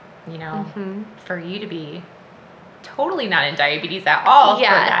program, for you to be totally not in diabetes at all for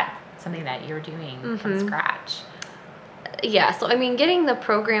that, something that you're doing from scratch. Yeah. So, I mean, getting the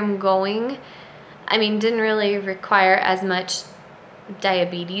program going, didn't really require as much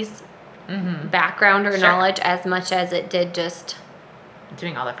diabetes background or knowledge as much as it did just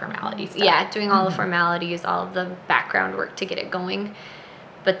doing all the formalities. Yeah, doing all the formalities, all of the background work to get it going.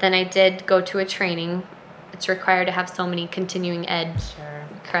 But then I did go to a training. It's required to have so many continuing ed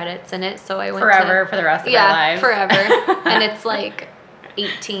credits in it. So I went forever for the rest of our lives. Forever. And it's like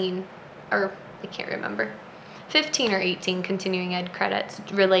 18, or I can't remember, 15 or 18 continuing ed credits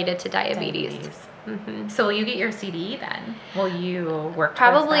related to diabetes. So will you get your CD then? Will you work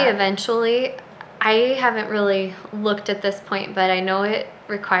probably towards that? Eventually. I haven't really looked at this point, but I know it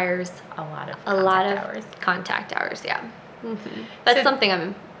requires a lot of contact hours. Yeah, that's something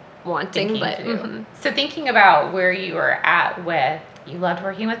I'm wanting. So thinking about where you were at with, you loved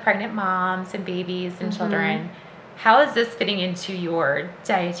working with pregnant moms and babies and children. how is this fitting into your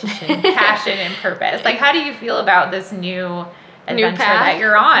dietitian passion and purpose? Like, how do you feel about this new adventure that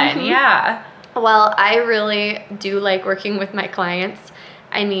you're on? Mm-hmm. Yeah. Well, I really do like working with my clients.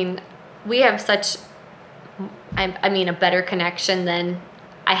 I mean, we have such, a better connection than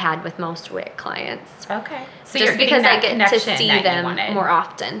I had with most WIC clients. Okay. So just you're getting because that I get to connection see that you them wanted. more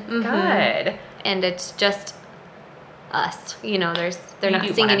often. Mm-hmm. Good. And it's just us. They're You not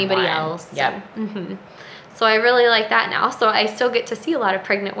do seeing anybody one-on-one. else. Yep. And, so I really like that now. So I still get to see a lot of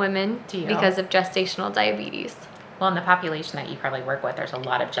pregnant women Do you? because of gestational diabetes. Well, in the population that you probably work with, there's a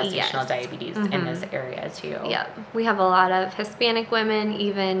lot of gestational diabetes in this area too. Yeah, we have a lot of Hispanic women,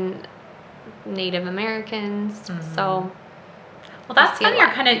 even Native Americans. So, well, that's fun.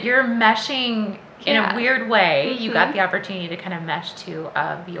 You're meshing in a weird way. You got the opportunity to kind of mesh two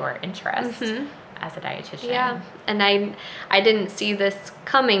of your interests as a dietitian. Yeah, and I didn't see this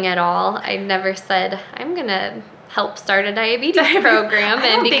coming at all. I never said I'm gonna help start a diabetes program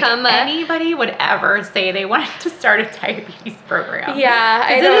and become anybody would ever say they wanted to start a diabetes program.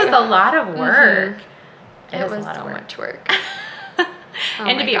 Yeah, it is a lot of work. It was so much work.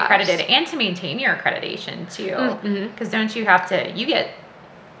 And to be accredited and to maintain your accreditation too, because don't you have to? You get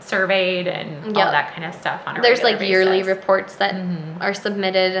surveyed and all that kind of stuff on a There's regular yearly basis. reports that are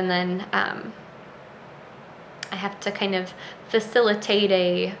submitted, and then I have to kind of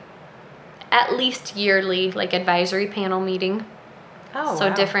facilitate at least yearly advisory panel meeting.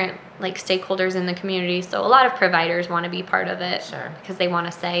 So different stakeholders in the community. So a lot of providers want to be part of it, because they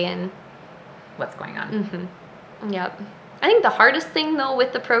want to say in what's going on. Yep. I think the hardest thing though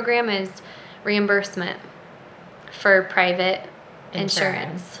with the program is reimbursement for private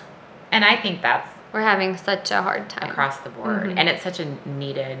insurance. And I think that's we're having such a hard time across the board, and it's such a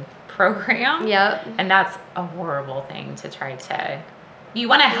needed program. Yep. And that's a horrible thing to try to. You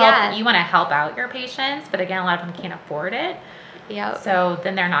want to help. You want to help out your patients, but again, a lot of them can't afford it. Yep. So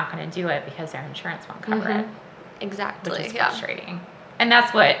then they're not going to do it because their insurance won't cover it. Exactly. Which is frustrating. And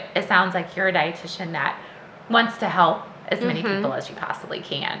that's what it sounds like. You're a dietitian that wants to help as many people as you possibly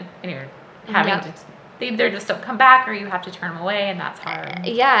can, and you're having to. They either just don't come back, or you have to turn them away, and that's hard.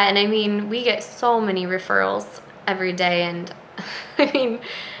 Yeah, and I mean, we get so many referrals every day, and I mean,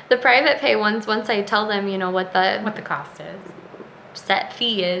 the private pay ones. Once I tell them, what the cost is, set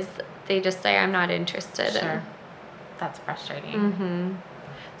fee is, they just say I'm not interested. Sure, that's frustrating.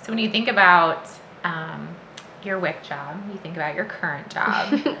 So when you think about your WIC job, you think about your current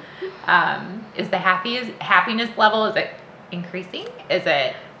job. Is the happiness level, is it increasing? Is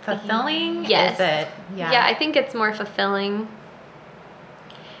it fulfilling? Yes. Is it, yeah, I think it's more fulfilling.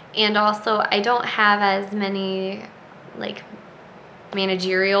 And also, I don't have as many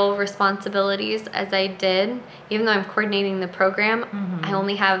managerial responsibilities as I did. Even though I'm coordinating the program, I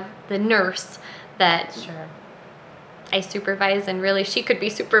only have the nurse that I supervise, and really she could be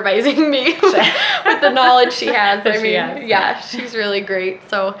supervising me with the knowledge she has. She's really great.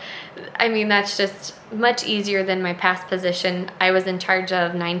 So, I mean, that's just much easier than my past position. I was in charge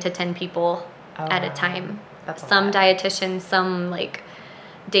of 9 to 10 people at a time. That's some dietitians, some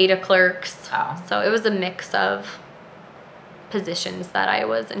data clerks. So it was a mix of positions that I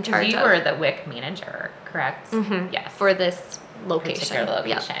was in charge of. You were the WIC manager, correct? Yes. For this location. Particular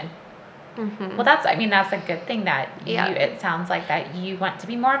location. Yep. Well, that's a good thing that it sounds like that you want to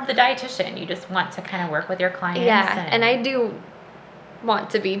be more of the dietitian. You just want to kind of work with your clients. Yeah, and I do want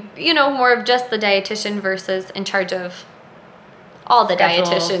to be, more of just the dietitian versus in charge of all the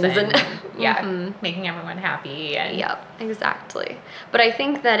dietitians and making everyone happy. And yep, exactly. But I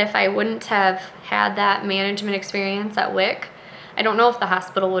think that if I wouldn't have had that management experience at WIC, I don't know if the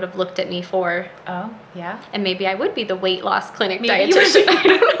hospital would have looked at me for. Oh, yeah. And maybe I would be the weight loss clinic dietitian. I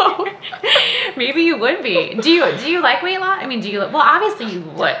don't know. Maybe you would be. Do you like weight loss? I mean, well, obviously you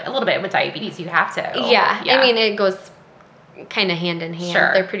would. A little bit with diabetes, you have to. Yeah. I mean, it goes kind of hand in hand.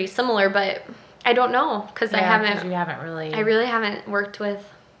 Sure. They're pretty similar, but I don't know because I really haven't worked with.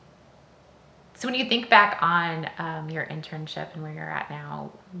 So when you think back on your internship and where you're at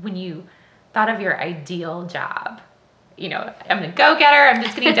now, when you thought of your ideal job, I'm a go-getter, I'm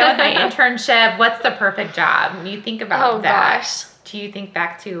just getting done with my internship, what's the perfect job? When you think about that, do you think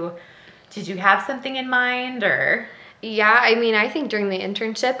back to, did you have something in mind, or? Yeah, I mean, I think during the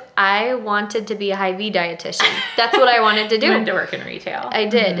internship, I wanted to be a Hy-Vee dietitian. That's what I wanted to do. You wanted to work in retail. I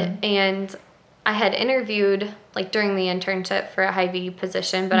did, and I had interviewed during the internship for a Hy-Vee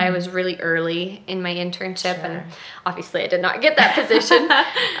position, but I was really early in my internship, and obviously I did not get that position.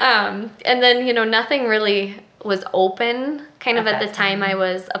 And then, nothing really was open kind of at the time I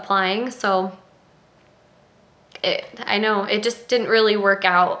was applying, so I know it just didn't really work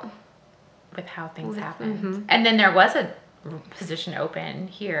out with how things happened. Mm-hmm. And then there was a position open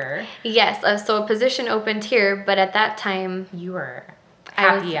here. Yes, so a position opened here, but at that time You were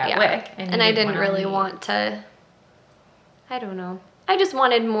happy at WIC. And I didn't really want to, I don't know. I just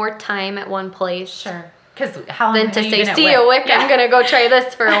wanted more time at one place. Sure. Because how long than to have you say, been at see you, WIC, Yeah. I'm going to go try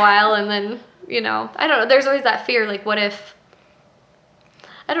this for a while. And then, I don't know. There's always that fear, like, what if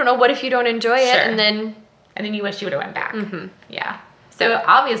you don't enjoy it? Sure. And then you wish you would have went back. Mm-hmm. Yeah. So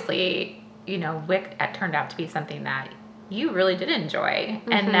obviously, WIC turned out to be something that you really did enjoy,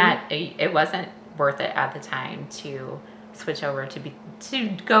 Mm-hmm. and that it wasn't worth it at the time to switch over to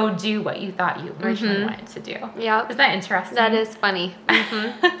go do what you thought you originally wanted to do. Yeah. Is that interesting? That is funny.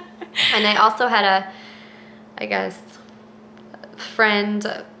 Mm-hmm. And I also had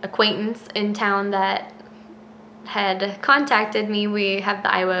friend, acquaintance in town that had contacted me. We have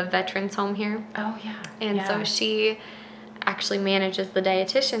the Iowa Veterans Home here. Oh, yeah. And so she actually manages the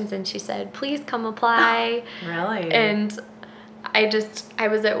dietitians, and she said, please come apply. Really? And I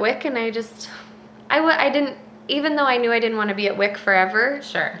was at WIC, and I didn't, even though I knew I didn't want to be at WIC forever,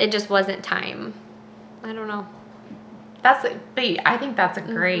 Sure. it just wasn't time. I don't know. But I think that's a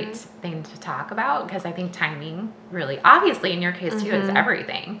great thing to talk about, because I think timing really, obviously in your case too, it's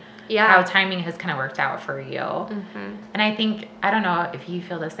everything. Yeah. How timing has kind of worked out for you. Mm-hmm. And I think, I don't know if you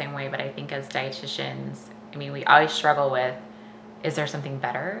feel the same way, but I think as dietitians, we always struggle with, is there something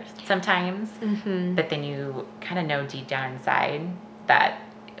better sometimes? Mm-hmm. But then you kind of know deep down inside that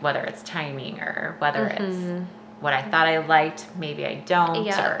whether it's timing or whether it's what I thought I liked, maybe I don't.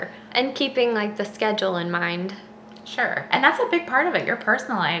 Yeah. Or And keeping the schedule in mind. Sure. And that's a big part of it. Your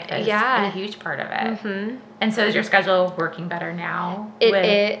personal life is a huge part of it. Mm-hmm. And so is your schedule working better now?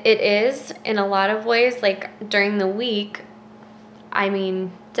 It is in a lot of ways. Like during the week,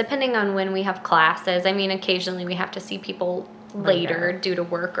 depending on when we have classes, occasionally we have to see people later due to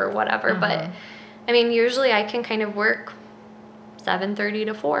work or whatever. But usually I can kind of work 7:30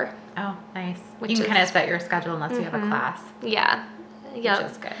 to 4. Oh, nice. Which You can is- kind of set your schedule unless you have a class. Yeah. Yep.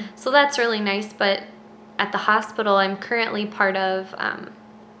 Which is good. So that's really nice. But at the hospital, I'm currently part of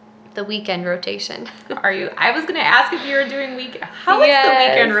the weekend rotation. Are you? I was going to ask if you were doing How is the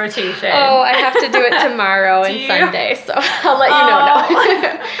weekend rotation? Oh, I have to do it tomorrow and Sunday, so I'll let you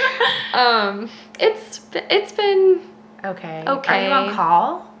know. No. It's been Okay. okay. Are you on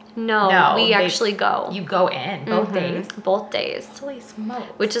call? No, we actually go. You go in both days? Both days. Holy smokes.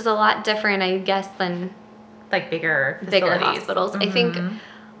 Which is a lot different, I guess, than like bigger facilities. hospitals. I think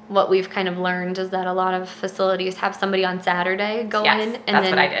what we've kind of learned is that a lot of facilities have somebody on Saturday go in, and that's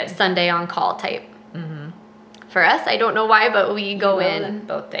then what I did. Sunday on call type. For us, I don't know why, but we go in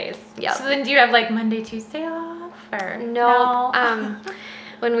both days. Yep. So then do you have like Monday, Tuesday off? Or No.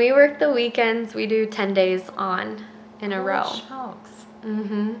 When we work the weekends, we do 10 days on in a row. Holy smokes.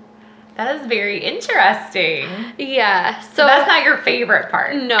 That is very interesting. Yeah. So that's not your favorite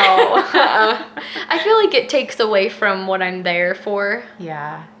part. No. I feel like it takes away from what I'm there for.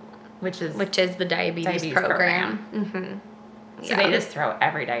 Yeah. Which is the diabetes program. So they just throw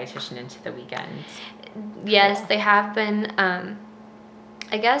every dietitian into the weekends. Yes, they have been.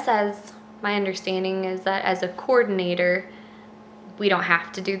 I guess as my understanding is that as a coordinator, we don't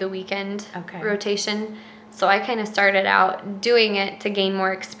have to do the weekend rotation. So I kind of started out doing it to gain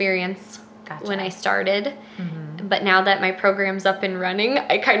more experience when I started. But now that my program's up and running,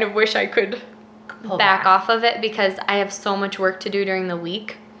 I kind of wish I could back off of it, because I have so much work to do during the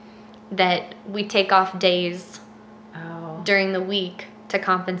week that we take off days during the week to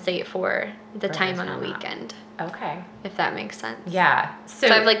compensate for the time on a weekend. Okay. If that makes sense. Yeah. So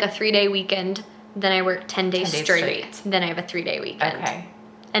I have like a 3-day weekend, then I work 10 days straight. Then I have a 3-day weekend. Okay.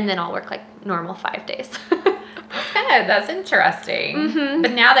 And then I'll work like normal 5 days. That's good. That's interesting.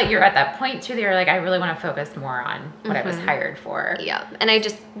 But now that you're at that point too, that you're like, I really want to focus more on what I was hired for. Yeah. And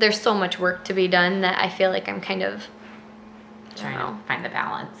there's so much work to be done that I feel like I'm kind of trying to find the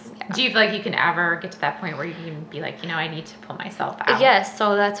balance. Yeah. Do you feel like you can ever get to that point where you can be like, I need to pull myself out? Yes.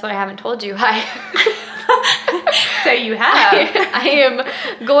 So that's what I haven't told you. So you have. I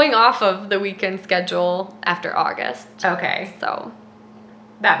am going off of the weekend schedule after August. Okay. So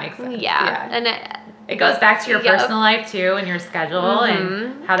that makes sense. Yeah. And it goes back to your personal life too, and your schedule,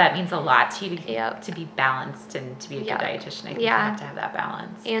 and how that means a lot to you to be balanced and to be a good dietitian. I think you have to have that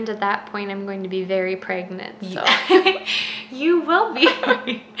balance. And at that point, I'm going to be very pregnant. So you will be.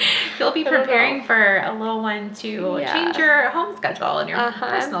 You'll be preparing for a little one to change your home schedule and your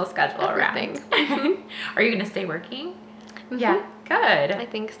personal schedule around. Are you going to stay working? Yeah. Good. I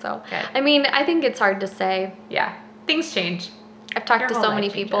think so. Good. I think it's hard to say. Yeah. Things change. I've talked to so many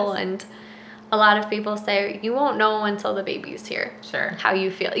people, and a lot of people say you won't know until the baby's here. Sure. How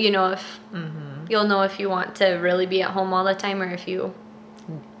you feel. You know, if you'll know if you want to really be at home all the time or if you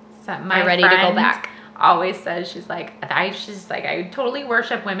So are ready to go back. Always says, she's like, I totally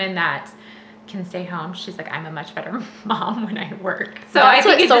worship women that can stay home. She's like, I'm a much better mom when I work. So That's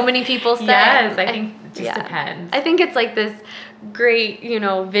I think what so many people say. Yes, I think it just depends. I think it's like this great,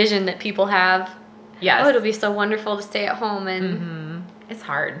 vision that people have. Yes. Oh, it'll be so wonderful to stay at home, and it's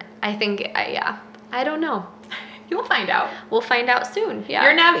hard. I think, I don't know. You'll find out. We'll find out soon.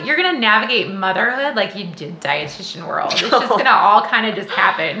 Yeah. You're gonna navigate motherhood like you did dietitian world. It's just gonna all kind of just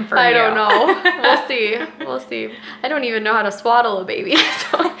happen for you. I don't know. We'll see. I don't even know how to swaddle a baby.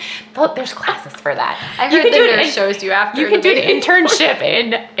 So. Well, there's classes for that. I heard the nurse shows you after. You can do the internship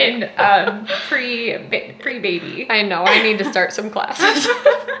in pre-baby. I know. I need to start some classes.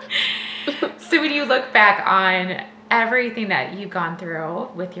 So when you look back on everything that you've gone through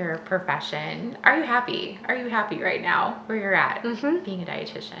with your profession, are you happy? Are you happy right now where you're at being a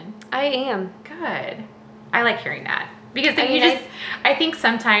dietitian? I am. Good. I like hearing that because I think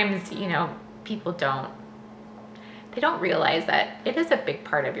sometimes, people don't realize that it is a big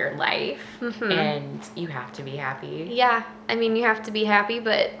part of your life and you have to be happy. Yeah. I mean, you have to be happy,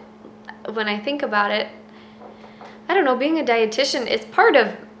 but when I think about it, I don't know, being a dietitian is part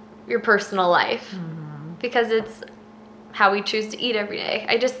of your personal life because it's how we choose to eat every day.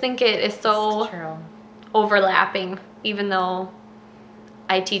 I just think it is so overlapping, even though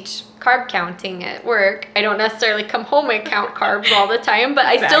I teach carb counting at work. I don't necessarily come home and count carbs all the time, but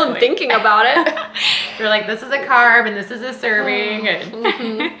I still am thinking about it. You're like, this is a carb and this is a serving.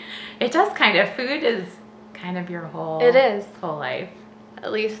 And it does food is kind of your whole life.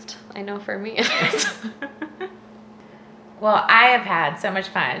 At least I know for me it is. Well, I have had so much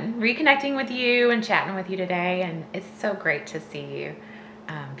fun reconnecting with you and chatting with you today, and it's so great to see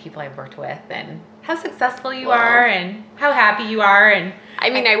people I've worked with and how successful you are and how happy you are. And I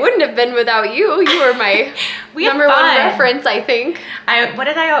mean, I wouldn't have been without you. You were my number one reference, I think. What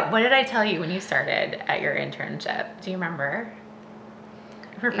did I tell you when you started at your internship? Do you remember?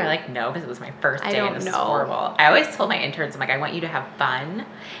 We're probably like, no, because it was my first day and it was horrible. I always told my interns, I'm like, I want you to have fun.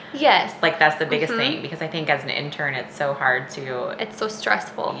 Yes. Like, that's the biggest thing, because I think as an intern, it's so hard to... It's so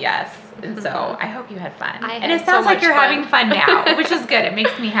stressful. Yes. And so I hope you had fun. And it sounds like you're having fun now, which is good. It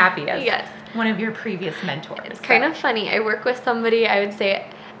makes me happy as one of your previous mentors. It's kind of funny. I work with somebody, I would say,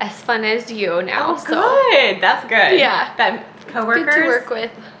 as fun as you now. Oh, good. That's good. Yeah. That coworkers... Good to work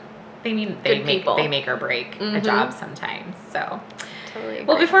with. They make or break a job sometimes, so... Totally agree.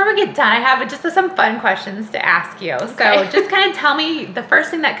 Well, before we get done, I have just some fun questions to ask you. Okay. So just kind of tell me the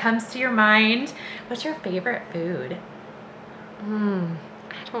first thing that comes to your mind. What's your favorite food? I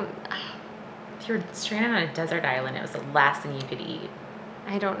don't... If you were stranded on a desert island, it was the last thing you could eat.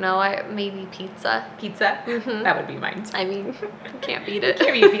 I don't know. Maybe pizza. Pizza? That would be mine too. I mean, can't beat it.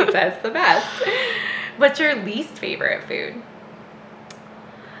 Give me pizza. It's the best. What's your least favorite food?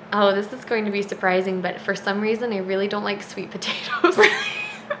 Oh, this is going to be surprising, but for some reason, I really don't like sweet potatoes. A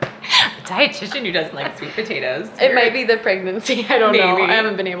dietitian who doesn't like sweet potatoes. It might be the pregnancy. I don't know. I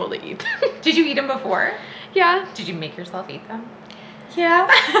haven't been able to eat them. Did you eat them before? Yeah. Did you make yourself eat them? Yeah.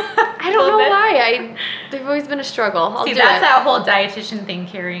 I don't know why. They've always been a struggle. See, that's that whole dietitian thing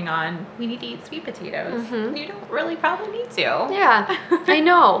carrying on. We need to eat sweet potatoes. You don't really probably need to. Yeah, I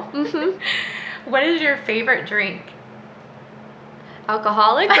know. What is your favorite drink?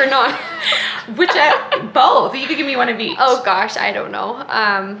 Alcoholic or not? Both. You could give me one of each. Oh gosh, I don't know.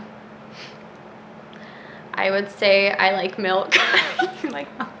 I would say I like milk. You like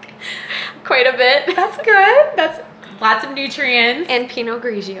milk? Quite a bit. That's good. That's lots of nutrients. And Pinot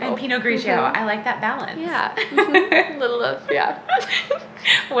Grigio. I like that balance. Yeah. Little of,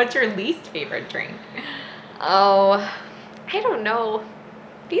 What's your least favorite drink? Oh, I don't know.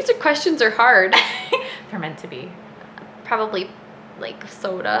 These questions are hard. They're meant to be. Probably like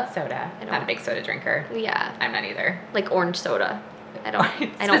soda. I'm not a big soda drinker. Yeah. I'm not either. Like orange soda. I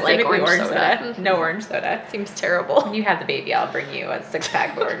don't like orange soda. No orange soda. Seems terrible. When you have the baby, I'll bring you a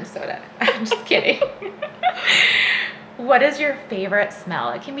 6-pack of orange soda. I'm just kidding. What is your favorite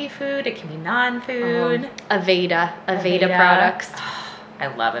smell? It can be food. It can be non-food. Aveda products. Oh, I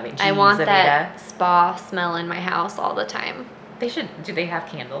love Aveda. I want that spa smell in my house all the time. They should. Do they have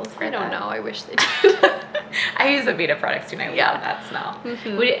candles for that? I don't know. I wish they did. I use Aveda products too, and I love that smell.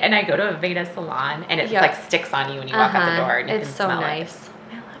 And I go to a Aveda salon, and it like sticks on you when you walk out the door, and you can smell it. It's so nice.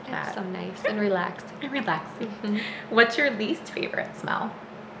 I love that. It's so nice and relaxing. What's your least favorite smell?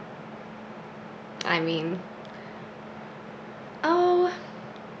 I mean,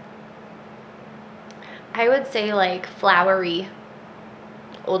 I would say like flowery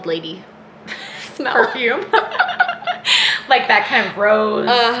old lady smell. Perfume. Like that kind of rose,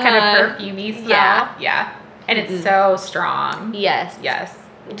 kind of perfumey smell. Yeah. And it's so strong. Yes. You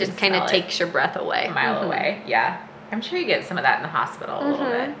It just can kind smell of it takes your breath away. a mile away. Yeah. I'm sure you get some of that in the hospital a little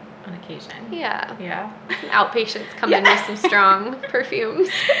bit on occasion. Yeah. Yeah. Outpatients come in with some strong perfumes.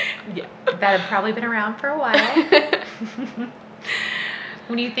 Yeah. That have probably been around for a while.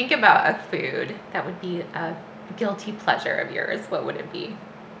 When you think about a food that would be a guilty pleasure of yours, what would it be?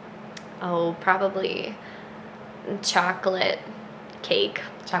 Oh, probably chocolate cake.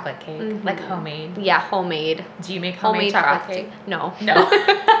 Chocolate cake, like homemade. Yeah, homemade. Do you make homemade chocolate frosting. cake? No.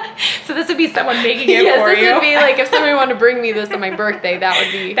 So this would be someone making it Yes, for this you. would be like if somebody wanted to bring me this on my birthday, that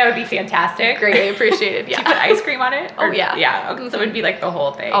would be fantastic. greatly appreciated. Do you Yeah. put ice cream on it? Oh, Or- yeah. Yeah. Okay. So it would be like the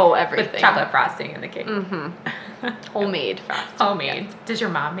whole thing. Oh, everything. With chocolate frosting in the cake. Homemade frosting. Homemade. Does your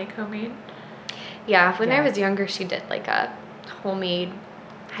mom make homemade? Yeah, when I Yeah. was younger, she did like a homemade,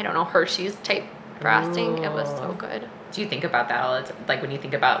 I don't know, Hershey's type frosting. It was so good. Do you think about that all the time? Like when you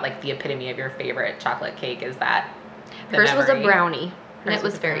think about like the epitome of your favorite chocolate cake, is that the Hers was a memory? brownie, and Hers it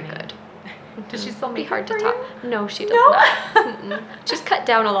was was a very brownie. good. Does she still Be make hard it to for top. you? No, she does No? not. Mm-mm. She's cut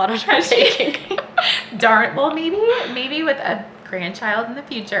down a lot on her Has she? baking. Darn. Well, maybe with a grandchild in the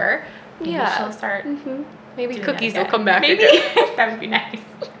future, maybe Yeah. she'll start. Maybe doing cookies that will again. come back Maybe again. that would be nice.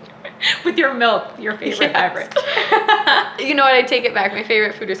 With your milk, your favorite Yes. beverage. You know what? I take it back. My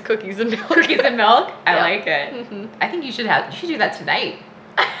favorite food is cookies and milk. Cookies and milk. I Yeah. like it. I think you should do that tonight.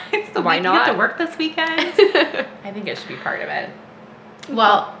 It's the Why week. You have not? to work this weekend. I think it should be part of it.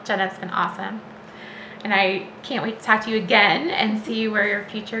 Well, Jenna, it's been awesome. And I can't wait to talk to you again and see where your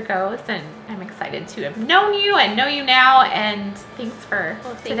future goes. And I'm excited to have known you and know you now. And thanks for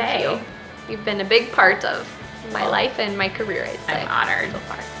Thank today. you. You've been a big part of my life and my career, I'd say. I'm honored. So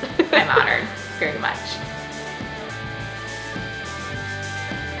far. I'm honored very much.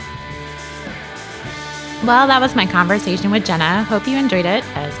 Well, that was my conversation with Jenna. Hope you enjoyed it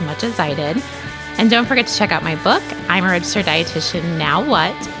as much as I did. And don't forget to check out my book, I'm a Registered Dietitian, Now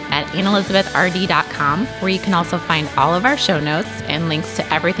What, at AnnElizabethRD.com, where you can also find all of our show notes and links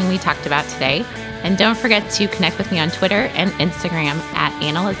to everything we talked about today. And don't forget to connect with me on Twitter and Instagram at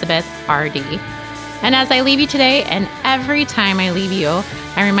AnnElizabethRD. And as I leave you today, and every time I leave you,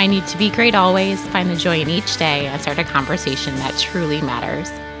 I remind you to be great always, find the joy in each day, and start a conversation that truly matters.